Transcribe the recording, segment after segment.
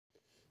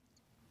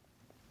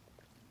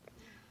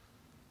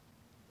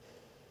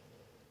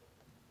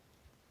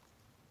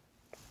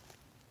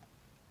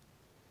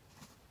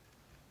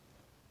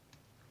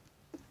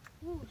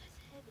Ooh, that's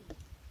heavy.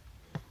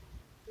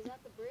 Is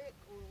that the brick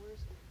or where's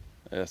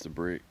it? That's the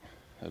brick,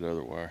 that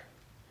other wire.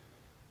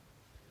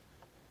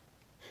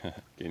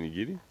 Can you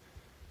get him?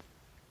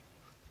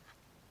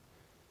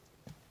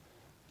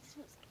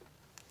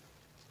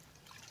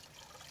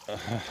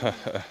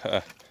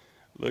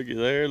 Looky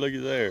there, looky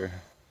there.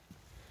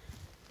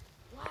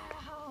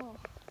 Wow.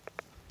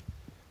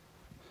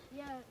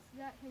 Yeah, is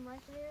that him right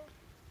there?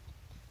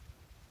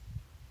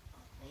 Oh,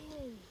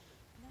 big.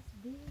 That's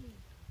big.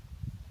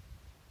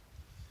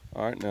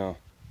 All right, now,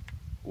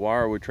 why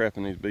are we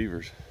trapping these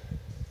beavers?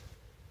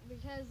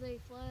 Because they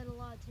flood a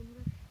lot of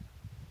timber.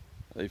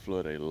 They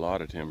flood a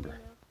lot of timber.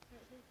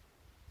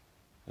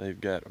 They've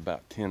got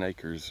about 10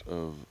 acres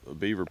of a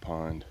beaver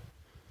pond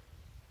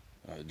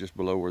just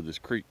below where this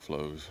creek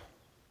flows.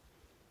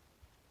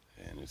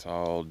 And it's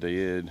all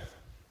dead.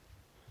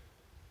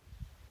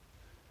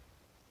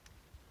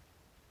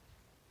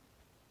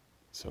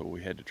 So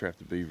we had to trap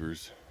the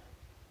beavers.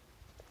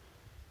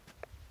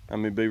 How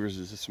many beavers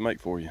does this make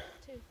for you?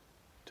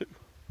 Two.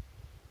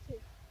 Two.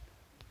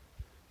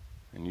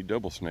 And you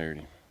double snared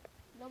him.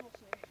 Double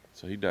snare.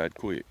 So he died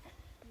quick.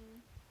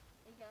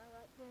 He got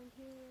right around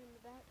here in the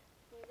back.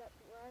 He got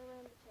right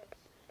around the chest.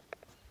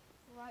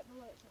 Right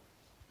below the chest.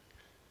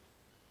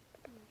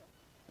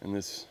 And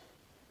this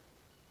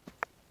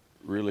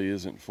really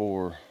isn't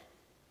for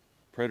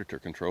predator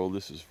control.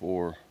 This is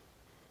for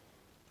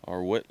our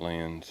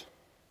wetlands.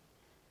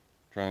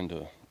 Trying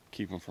to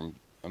keep them from,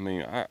 I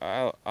mean,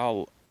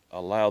 I'll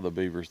allow the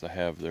beavers to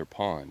have their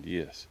pond,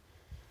 yes.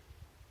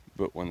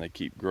 But when they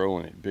keep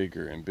growing it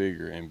bigger and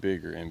bigger and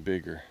bigger and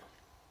bigger,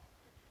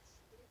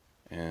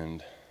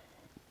 and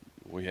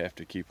we have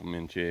to keep them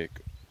in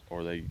check,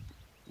 or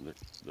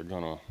they're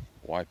gonna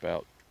wipe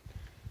out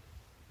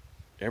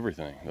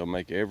everything. They'll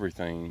make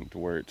everything to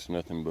where it's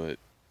nothing but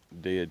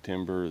dead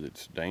timber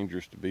that's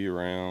dangerous to be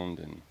around.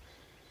 And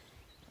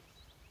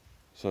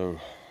so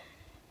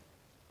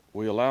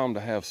we allow them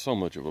to have so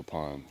much of a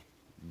pond,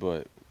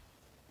 but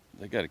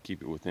they got to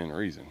keep it within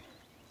reason.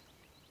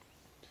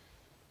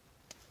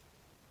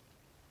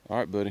 All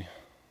right, buddy.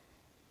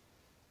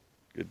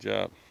 Good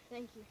job.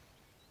 Thank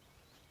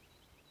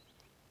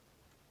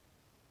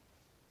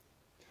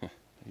you.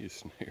 He's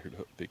snared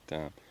up big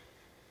time.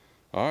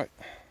 All right,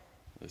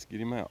 let's get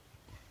him out.